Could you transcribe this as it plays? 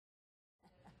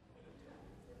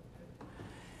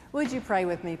Would you pray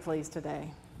with me, please,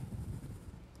 today?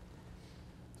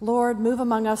 Lord, move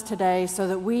among us today so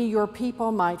that we, your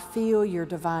people, might feel your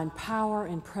divine power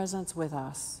and presence with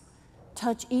us.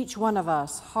 Touch each one of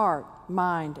us, heart,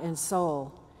 mind, and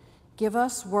soul. Give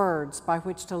us words by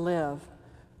which to live,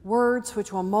 words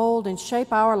which will mold and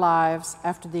shape our lives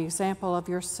after the example of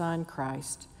your Son,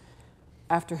 Christ,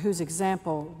 after whose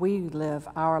example we live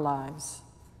our lives.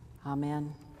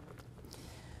 Amen.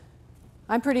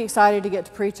 I'm pretty excited to get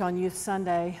to preach on Youth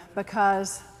Sunday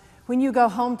because when you go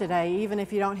home today, even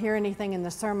if you don't hear anything in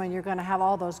the sermon, you're going to have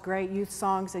all those great youth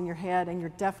songs in your head, and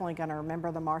you're definitely going to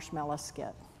remember the marshmallow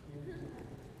skit.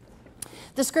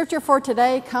 The scripture for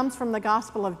today comes from the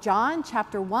Gospel of John,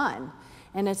 chapter 1,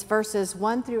 and it's verses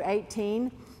 1 through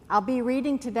 18. I'll be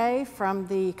reading today from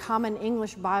the Common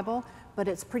English Bible, but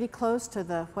it's pretty close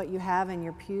to what you have in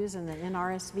your pews in the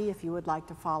NRSV if you would like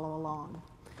to follow along.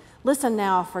 Listen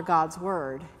now for God's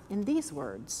word in these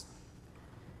words.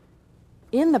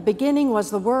 In the beginning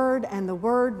was the Word, and the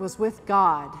Word was with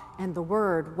God, and the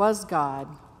Word was God.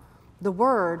 The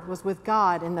Word was with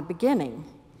God in the beginning.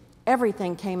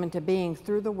 Everything came into being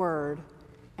through the Word,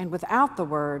 and without the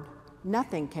Word,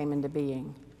 nothing came into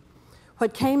being.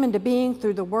 What came into being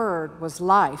through the Word was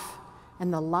life,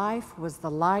 and the life was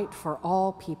the light for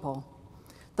all people.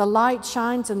 The light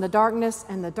shines in the darkness,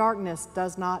 and the darkness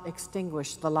does not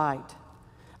extinguish the light.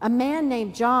 A man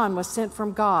named John was sent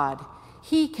from God.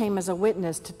 He came as a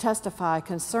witness to testify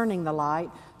concerning the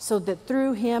light, so that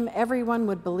through him everyone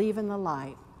would believe in the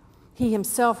light. He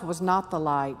himself was not the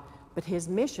light, but his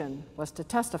mission was to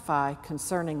testify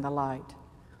concerning the light.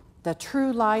 The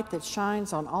true light that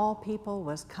shines on all people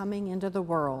was coming into the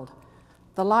world.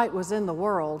 The light was in the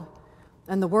world,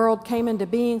 and the world came into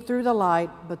being through the light,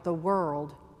 but the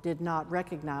world did not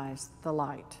recognize the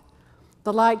light.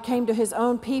 The light came to his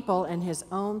own people, and his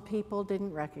own people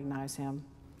didn't recognize him.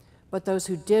 But those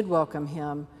who did welcome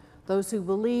him, those who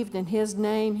believed in his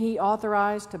name, he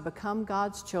authorized to become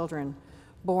God's children,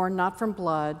 born not from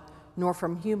blood, nor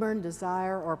from human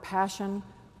desire or passion,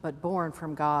 but born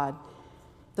from God.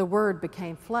 The Word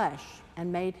became flesh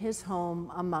and made his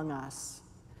home among us.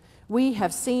 We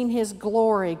have seen his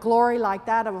glory, glory like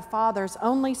that of a Father's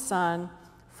only Son,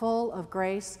 full of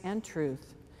grace and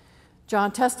truth.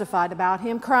 John testified about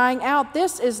him, crying out,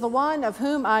 "This is the one of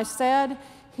whom I said,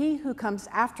 'He who comes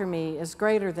after me is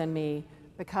greater than me,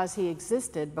 because he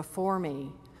existed before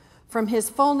me.' From his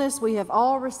fullness we have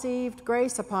all received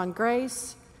grace upon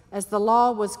grace. As the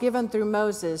law was given through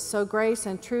Moses, so grace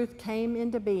and truth came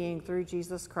into being through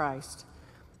Jesus Christ.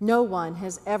 No one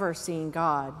has ever seen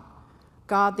God.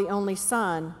 God, the only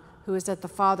Son, who is at the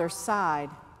Father's side,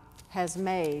 has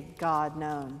made God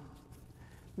known."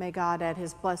 May God add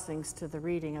his blessings to the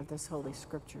reading of this Holy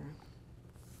Scripture.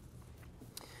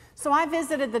 So I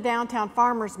visited the downtown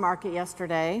farmers market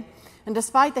yesterday, and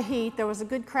despite the heat, there was a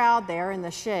good crowd there in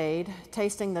the shade,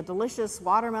 tasting the delicious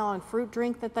watermelon fruit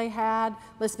drink that they had,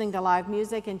 listening to live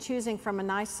music, and choosing from a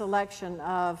nice selection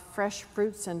of fresh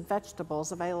fruits and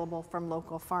vegetables available from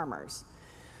local farmers.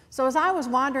 So as I was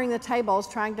wandering the tables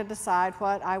trying to decide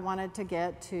what I wanted to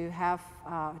get to have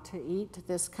to eat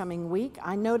this coming week,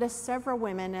 I noticed several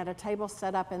women at a table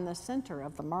set up in the center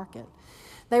of the market.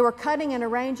 They were cutting and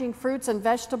arranging fruits and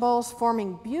vegetables,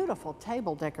 forming beautiful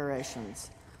table decorations.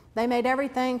 They made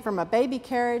everything from a baby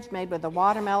carriage made with a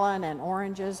watermelon and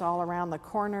oranges all around the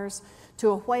corners to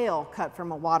a whale cut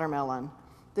from a watermelon.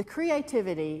 The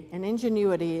creativity and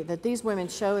ingenuity that these women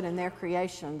showed in their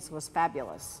creations was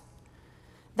fabulous.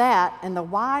 That and the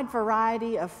wide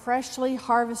variety of freshly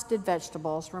harvested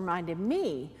vegetables reminded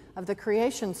me of the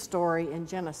creation story in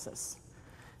Genesis.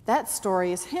 That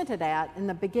story is hinted at in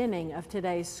the beginning of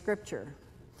today's scripture.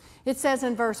 It says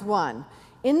in verse 1,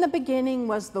 "In the beginning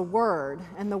was the Word,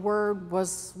 and the Word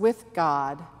was with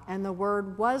God, and the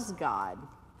Word was God."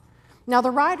 Now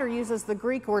the writer uses the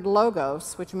Greek word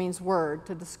logos, which means word,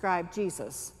 to describe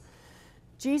Jesus.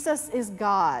 Jesus is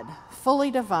God,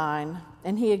 fully divine,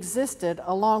 and he existed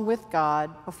along with God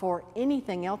before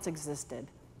anything else existed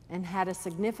and had a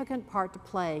significant part to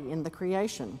play in the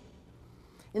creation.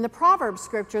 In the Proverbs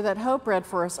scripture that Hope read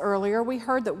for us earlier, we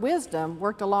heard that wisdom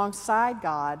worked alongside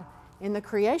God in the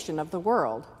creation of the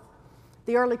world.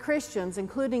 The early Christians,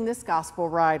 including this gospel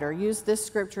writer, used this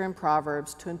scripture in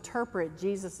Proverbs to interpret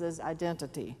Jesus'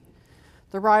 identity.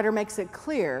 The writer makes it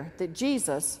clear that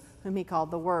Jesus, whom he called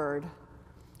the Word,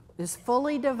 is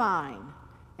fully divine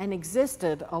and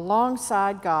existed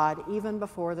alongside God even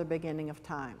before the beginning of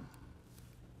time.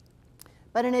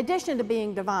 But in addition to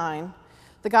being divine,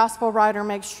 the gospel writer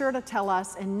makes sure to tell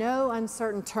us in no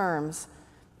uncertain terms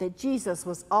that Jesus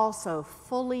was also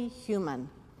fully human.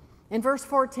 In verse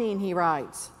 14, he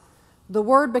writes, The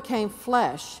Word became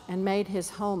flesh and made his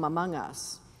home among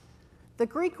us. The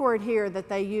Greek word here that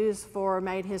they use for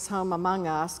made his home among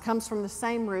us comes from the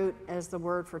same root as the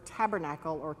word for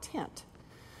tabernacle or tent.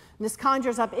 And this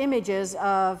conjures up images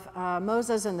of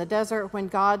Moses in the desert when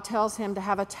God tells him to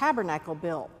have a tabernacle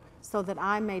built so that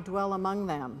I may dwell among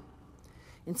them.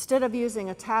 Instead of using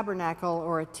a tabernacle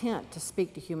or a tent to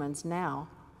speak to humans now,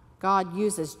 God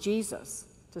uses Jesus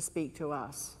to speak to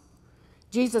us.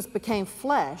 Jesus became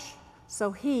flesh,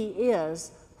 so he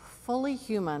is fully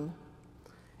human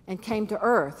and came to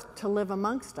earth to live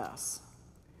amongst us.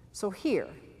 So here,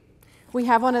 we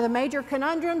have one of the major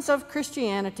conundrums of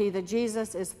Christianity, that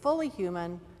Jesus is fully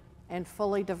human and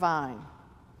fully divine.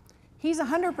 He's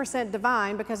 100%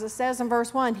 divine because it says in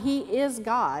verse 1, he is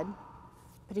God,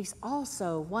 but he's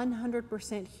also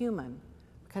 100% human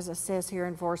because it says here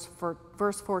in verse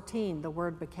 14, the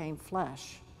Word became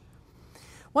flesh.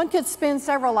 One could spend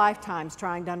several lifetimes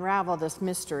trying to unravel this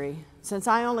mystery. Since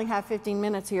I only have 15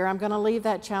 minutes here, I'm going to leave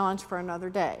that challenge for another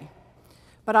day.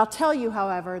 But I'll tell you,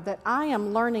 however, that I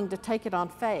am learning to take it on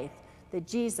faith that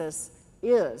Jesus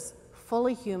is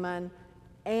fully human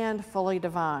and fully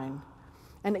divine,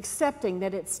 and accepting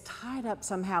that it's tied up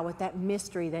somehow with that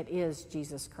mystery that is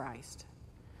Jesus Christ.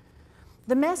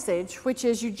 The Message, which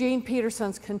is Eugene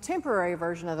Peterson's contemporary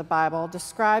version of the Bible,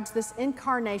 describes this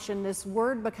incarnation, this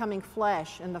Word becoming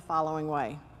flesh, in the following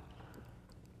way.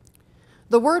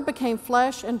 The Word became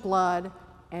flesh and blood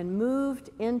and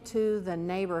moved into the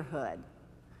neighborhood.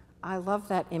 I love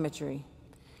that imagery.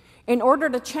 In order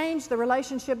to change the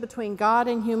relationship between God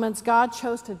and humans, God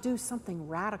chose to do something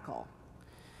radical.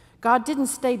 God didn't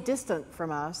stay distant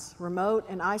from us, remote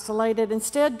and isolated.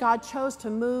 Instead, God chose to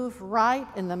move right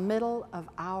in the middle of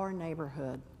our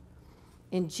neighborhood.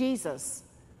 In Jesus,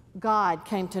 God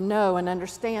came to know and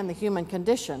understand the human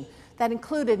condition. That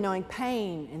included knowing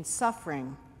pain and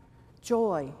suffering,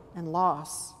 joy and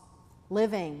loss,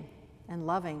 living and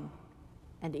loving,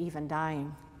 and even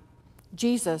dying.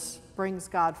 Jesus brings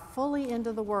God fully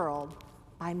into the world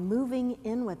by moving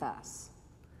in with us.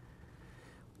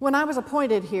 When I was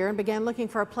appointed here and began looking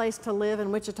for a place to live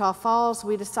in Wichita Falls,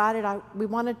 we decided we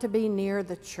wanted to be near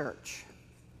the church.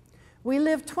 We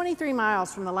lived 23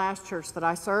 miles from the last church that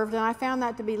I served, and I found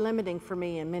that to be limiting for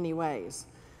me in many ways.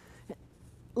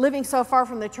 Living so far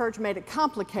from the church made it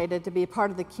complicated to be a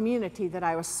part of the community that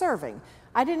I was serving.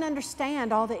 I didn't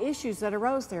understand all the issues that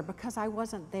arose there because I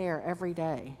wasn't there every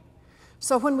day.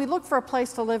 So when we looked for a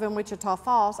place to live in Wichita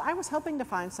Falls, I was hoping to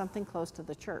find something close to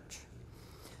the church.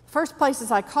 First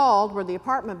places I called were the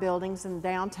apartment buildings in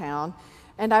downtown,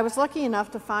 and I was lucky enough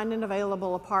to find an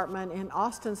available apartment in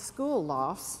Austin School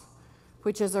Lofts,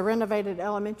 which is a renovated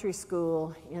elementary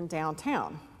school in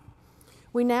downtown.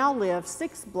 We now live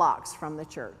 6 blocks from the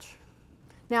church.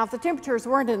 Now, if the temperatures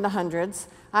weren't in the hundreds,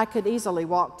 I could easily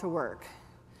walk to work.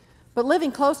 But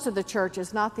living close to the church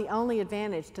is not the only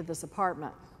advantage to this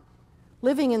apartment.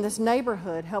 Living in this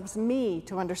neighborhood helps me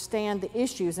to understand the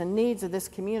issues and needs of this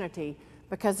community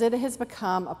because it has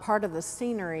become a part of the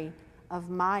scenery of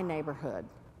my neighborhood.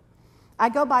 I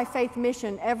go by Faith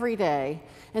Mission every day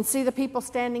and see the people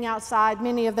standing outside,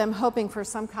 many of them hoping for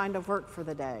some kind of work for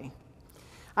the day.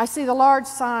 I see the large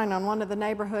sign on one of the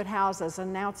neighborhood houses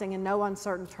announcing in no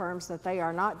uncertain terms that they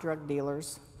are not drug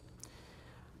dealers.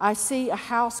 I see a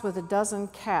house with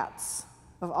 12 cats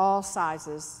of all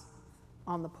sizes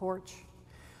on the porch.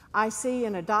 I see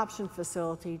an adoption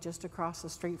facility just across the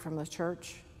street from the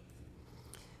church.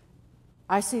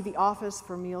 I see the office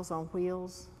for Meals on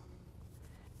Wheels.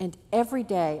 And every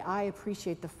day I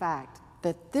appreciate the fact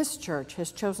that this church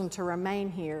has chosen to remain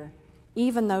here,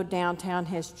 even though downtown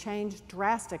has changed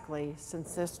drastically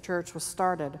since this church was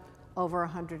started over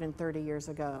 130 years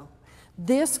ago.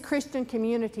 This Christian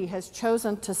community has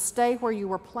chosen to stay where you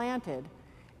were planted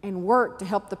and work to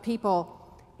help the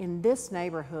people in this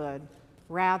neighborhood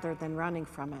rather than running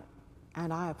from it.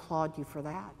 And I applaud you for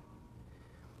that.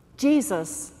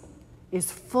 Jesus is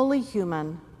fully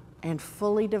human and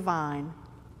fully divine,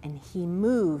 and he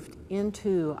moved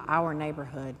into our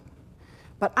neighborhood.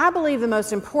 But I believe the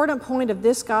most important point of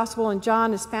this gospel in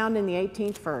John is found in the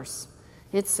 18th verse.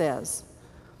 It says,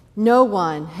 "No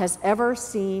one has ever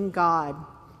seen God.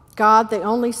 God, the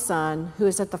only Son, who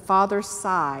is at the Father's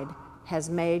side, has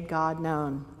made God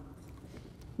known."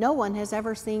 No one has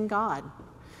ever seen God.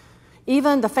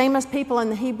 Even the famous people in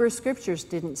the Hebrew Scriptures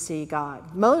didn't see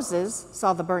God. Moses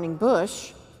saw the burning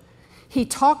bush. He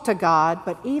talked to God,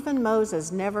 but even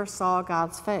Moses never saw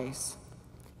God's face.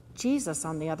 Jesus,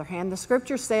 on the other hand, the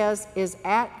Scripture says, is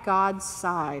at God's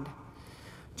side.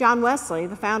 John Wesley,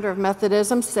 the founder of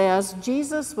Methodism, says,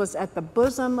 Jesus was at the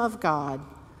bosom of God,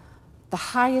 the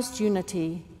highest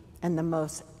unity and the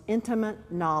most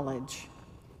intimate knowledge.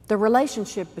 The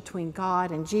relationship between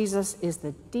God and Jesus is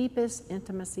the deepest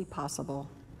intimacy possible.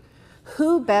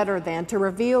 Who better than to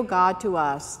reveal God to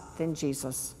us than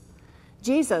Jesus?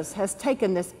 Jesus has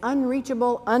taken this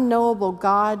unreachable, unknowable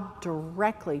God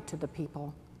directly to the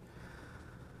people.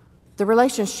 The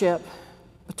relationship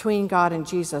between God and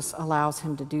Jesus allows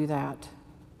him to do that.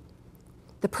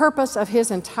 The purpose of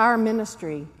his entire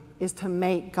ministry is to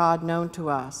make God known to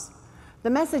us. The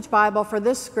Message Bible for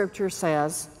this scripture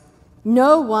says,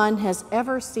 "No one has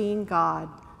ever seen God,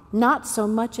 not so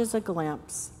much as a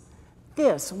glimpse."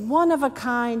 This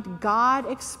one-of-a-kind God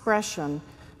expression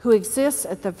who exists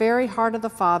at the very heart of the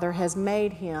Father has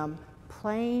made him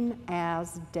plain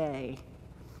as day.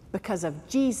 Because of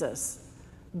Jesus,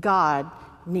 God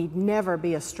need never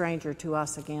be a stranger to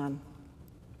us again.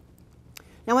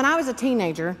 Now, when I was a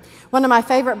teenager, one of my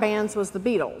favorite bands was the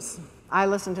Beatles. I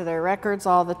listened to their records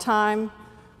all the time,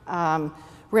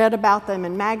 read about them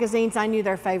in magazines. I knew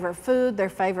their favorite food, their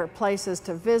favorite places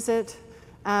to visit.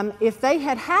 If they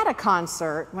had had a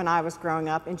concert when I was growing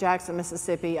up in Jackson,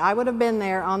 Mississippi, I would have been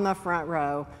there on the front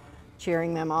row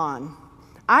cheering them on.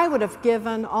 I would have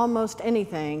given almost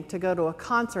anything to go to a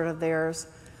concert of theirs,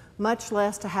 much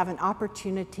less to have an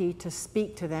opportunity to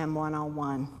speak to them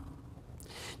one-on-one.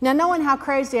 Now, knowing how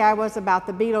crazy I was about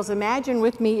the Beatles, imagine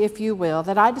with me, if you will,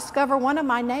 that I discover one of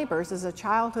my neighbors is a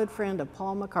childhood friend of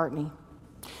Paul McCartney.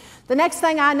 The next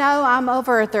thing I know, I'm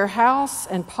over at their house,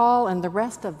 and Paul and the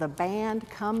rest of the band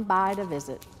come by to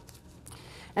visit.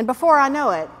 And before I know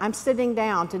it, I'm sitting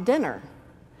down to dinner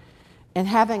and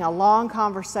having a long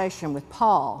conversation with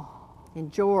Paul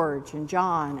and George and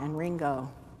John and Ringo.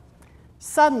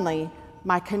 Suddenly,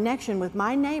 my connection with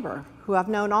my neighbor, who I've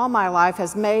known all my life,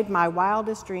 has made my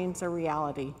wildest dreams a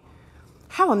reality.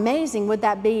 How amazing would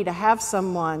that be to have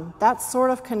someone, that sort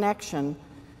of connection,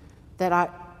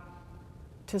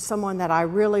 to someone that I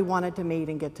really wanted to meet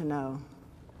and get to know.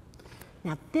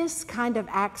 Now, this kind of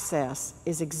access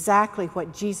is exactly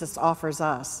what Jesus offers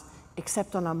us,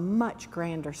 except on a much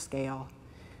grander scale.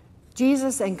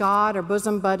 Jesus and God are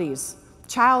bosom buddies,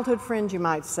 childhood friends, you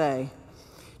might say.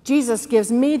 Jesus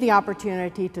gives me the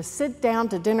opportunity to sit down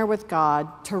to dinner with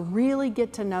God, to really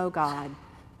get to know God,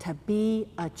 to be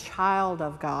a child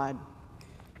of God.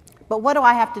 But what do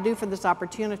I have to do for this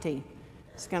opportunity?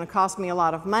 It's going to cost me a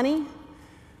lot of money.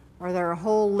 Are there a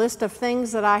whole list of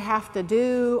things that I have to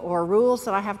do or rules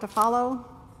that I have to follow?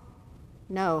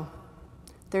 No,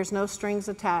 there's no strings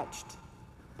attached.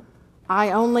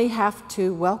 I only have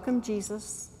to welcome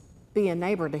Jesus, be a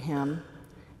neighbor to him,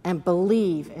 and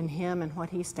believe in him and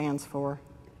what he stands for.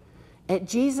 At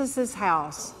Jesus'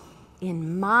 house,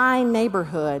 in my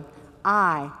neighborhood,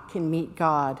 I can meet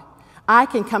God. I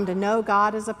can come to know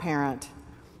God as a parent.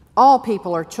 All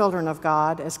people are children of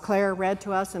God, as Claire read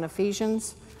to us in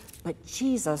Ephesians, but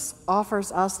Jesus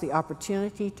offers us the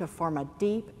opportunity to form a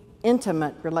deep,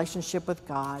 intimate relationship with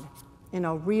God in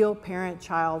a real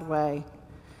parent-child way.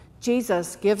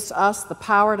 Jesus gives us the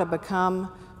power to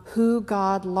become who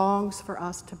God longs for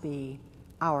us to be,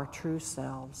 our true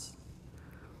selves.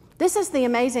 This is the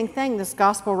amazing thing this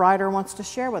gospel writer wants to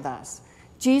share with us.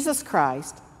 Jesus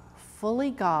Christ, fully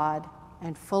God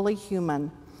and fully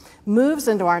human, moves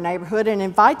into our neighborhood and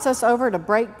invites us over to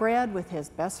break bread with his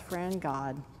best friend,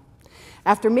 God.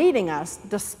 After meeting us,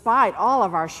 despite all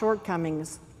of our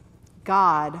shortcomings,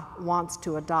 God wants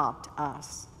to adopt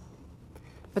us.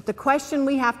 But the question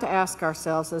we have to ask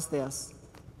ourselves is this: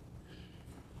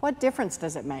 what difference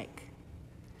does it make?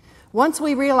 Once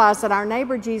we realize that our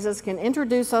neighbor Jesus can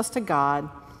introduce us to God,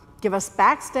 give us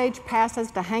backstage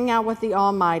passes to hang out with the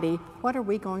Almighty, what are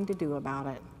we going to do about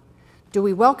it? Do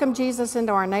we welcome Jesus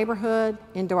into our neighborhood,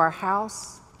 into our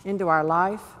house, into our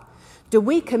life? Do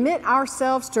we commit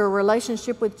ourselves to a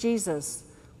relationship with Jesus,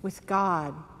 with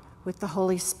God, with the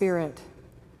Holy Spirit?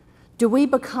 Do we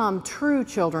become true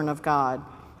children of God,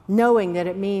 knowing that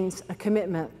it means a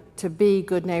commitment to be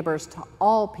good neighbors to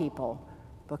all people,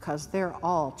 because they're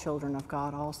all children of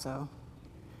God also?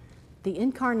 The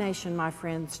incarnation, my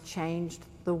friends, changed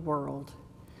the world.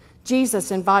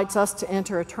 Jesus invites us to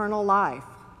enter eternal life,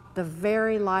 the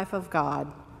very life of God.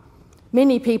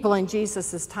 Many people in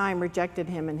Jesus' time rejected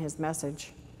him and his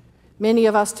message. Many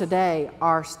of us today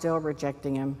are still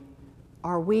rejecting him.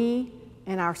 Are we,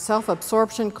 in our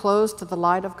self-absorption, closed to the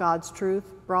light of God's truth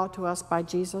brought to us by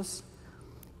Jesus?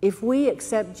 If we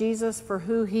accept Jesus for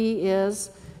who he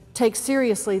is, take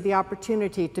seriously the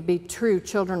opportunity to be true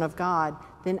children of God,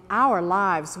 then our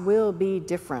lives will be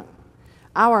different.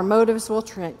 Our motives will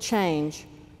change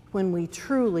when we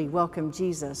truly welcome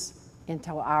Jesus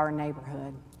into our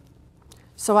neighborhood.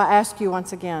 So I ask you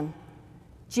once again,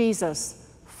 Jesus,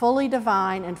 fully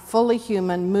divine and fully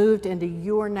human, moved into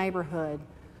your neighborhood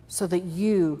so that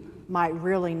you might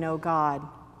really know God?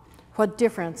 What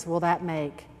difference will that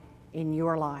make in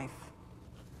your life?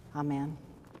 Amen.